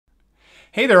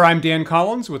Hey there, I'm Dan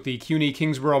Collins with the CUNY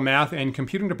Kingsborough Math and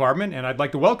Computing Department, and I'd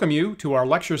like to welcome you to our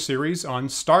lecture series on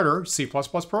Starter C++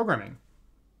 programming.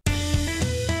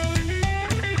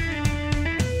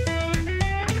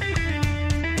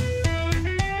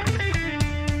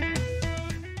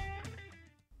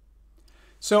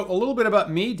 So a little bit about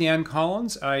me, Dan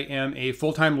Collins. I am a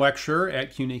full-time lecturer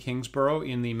at CUNY Kingsborough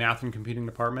in the Math and Computing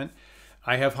Department.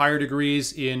 I have higher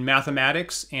degrees in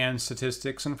mathematics and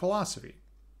statistics and philosophy.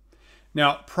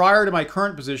 Now, prior to my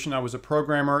current position, I was a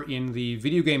programmer in the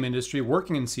video game industry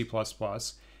working in C++,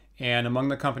 and among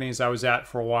the companies I was at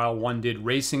for a while, one did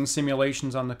racing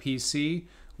simulations on the PC.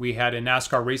 We had a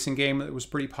NASCAR racing game that was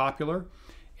pretty popular,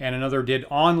 and another did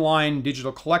online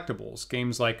digital collectibles,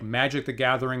 games like Magic the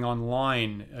Gathering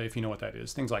Online, if you know what that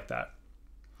is, things like that.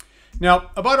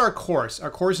 Now, about our course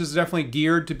is definitely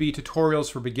geared to be tutorials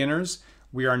for beginners.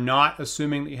 We are not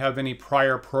assuming that you have any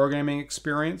prior programming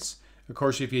experience. Of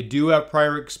course, if you do have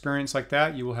prior experience like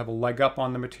that, you will have a leg up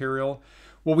on the material.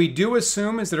 What we do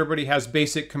assume is that everybody has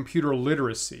basic computer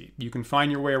literacy. You can find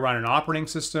your way around an operating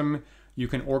system. You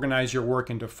can organize your work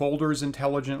into folders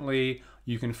intelligently.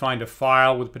 You can find a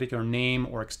file with a particular name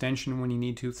or extension when you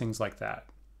need to, things like that.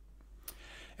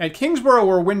 At Kingsborough,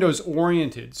 we're Windows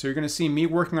oriented, so you're going to see me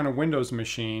working on a Windows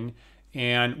machine.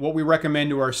 And what we recommend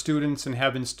to our students and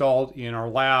have installed in our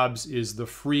labs is the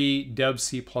free Dev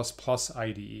C++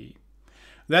 IDE.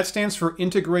 That stands for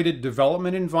Integrated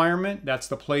Development Environment. That's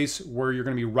the place where you're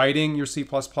going to be writing your C++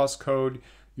 code.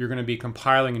 You're going to be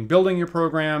compiling and building your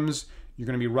programs. You're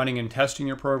going to be running and testing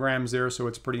your programs there, so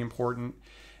it's pretty important.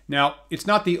 Now, it's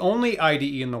not the only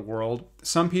IDE in the world.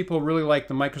 Some people really like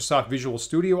the Microsoft Visual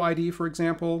Studio IDE, for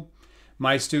example.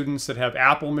 My students that have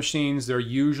Apple machines, they're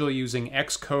usually using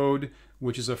Xcode,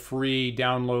 which is a free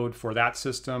download for that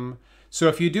system. So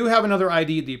if you do have another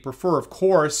IDE that you prefer, of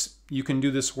course, you can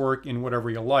do this work in whatever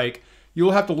you like.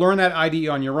 You'll have to learn that IDE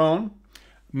on your own.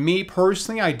 Me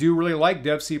personally, I do really like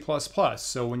Dev C++.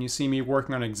 So when you see me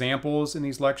working on examples in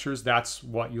these lectures, that's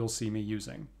what you'll see me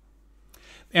using.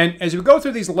 And as we go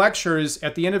through these lectures,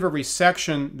 at the end of every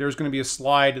section, there's going to be a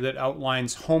slide that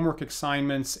outlines homework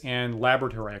assignments and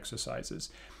laboratory exercises.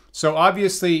 So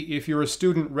obviously, if you're a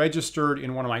student registered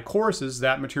in one of my courses,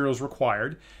 that material is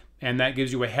required. And that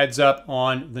gives you a heads up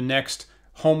on the next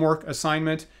homework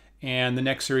assignment and the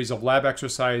next series of lab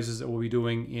exercises that we'll be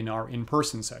doing in our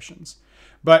in-person sessions.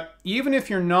 But even if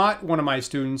you're not one of my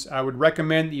students, I would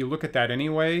recommend that you look at that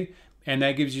anyway, and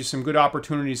that gives you some good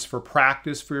opportunities for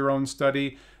practice for your own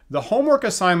study. The homework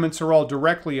assignments are all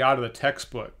directly out of the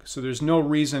textbook, so there's no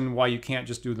reason why you can't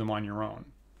just do them on your own.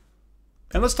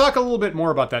 And let's talk a little bit more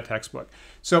about that textbook.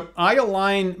 So I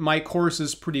align my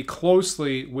courses pretty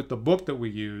closely with the book that we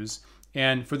use.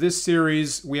 And for this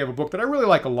series, we have a book that I really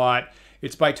like a lot.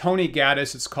 It's by Tony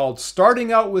Gaddis. It's called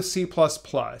Starting Out with C++,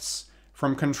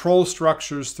 From Control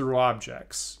Structures Through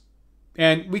Objects.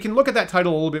 And we can look at that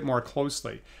title a little bit more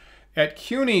closely. At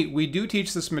CUNY, we do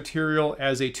teach this material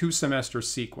as a 2-semester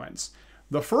sequence.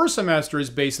 The first semester is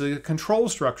basically the control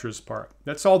structures part.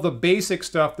 That's all the basic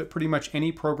stuff that pretty much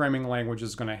any programming language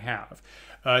is going to have.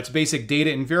 It's basic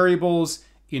data and variables,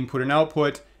 input and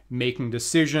output, making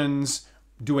decisions,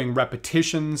 doing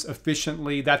repetitions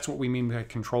efficiently. That's what we mean by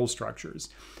control structures.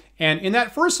 And in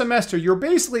that first semester, you're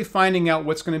basically finding out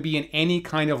what's going to be in any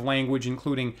kind of language,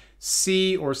 including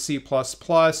C or C++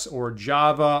 or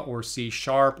Java or C#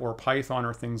 or Python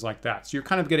or things like that. So you're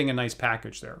kind of getting a nice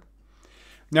package there.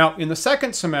 Now, in the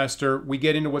second semester, we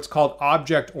get into what's called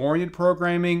object-oriented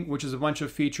programming, which is a bunch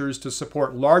of features to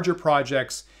support larger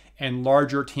projects and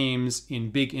larger teams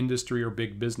in big industry or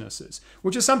big businesses,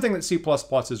 which is something that C++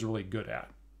 is really good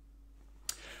at.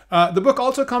 The book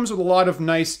also comes with a lot of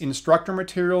nice instructor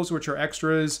materials, which are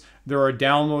extras. There are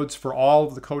downloads for all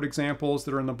of the code examples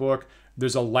that are in the book.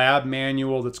 There's a lab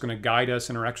manual that's going to guide us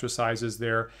in our exercises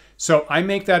there. So I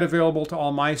make that available to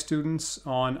all my students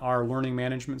on our learning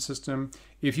management system.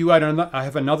 If you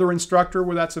have another instructor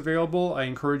where that's available, I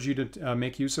encourage you to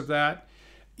make use of that.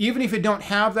 Even if you don't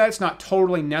have that, it's not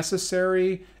totally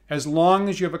necessary. As long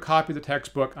as you have a copy of the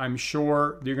textbook, I'm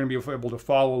sure you're going to be able to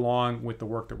follow along with the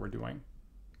work that we're doing.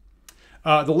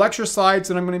 The lecture slides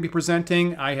that I'm going to be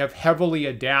presenting, I have heavily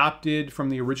adapted from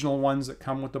the original ones that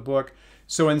come with the book.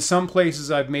 So in some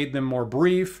places, I've made them more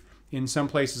brief. In some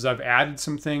places, I've added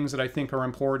some things that I think are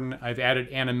important. I've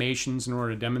added animations in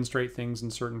order to demonstrate things in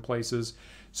certain places.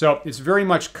 So it's very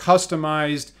much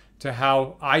customized to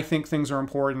how I think things are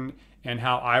important and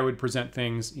how I would present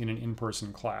things in an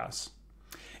in-person class.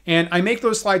 And I make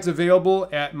those slides available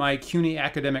at my CUNY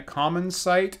Academic Commons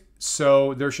site.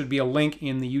 So there should be a link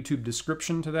in the YouTube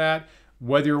description to that.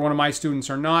 Whether you're one of my students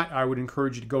or not, I would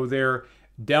encourage you to go there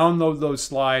download those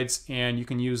slides, and you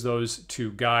can use those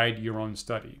to guide your own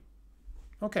study.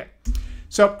 Okay,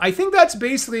 so I think that's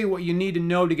basically what you need to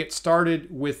know to get started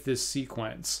with this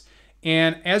sequence.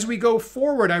 And as we go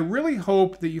forward, I really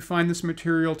hope that you find this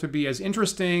material to be as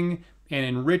interesting and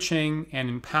enriching and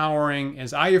empowering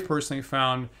as I have personally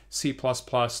found C++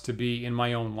 to be in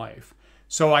my own life.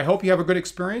 So I hope you have a good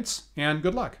experience and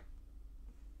good luck.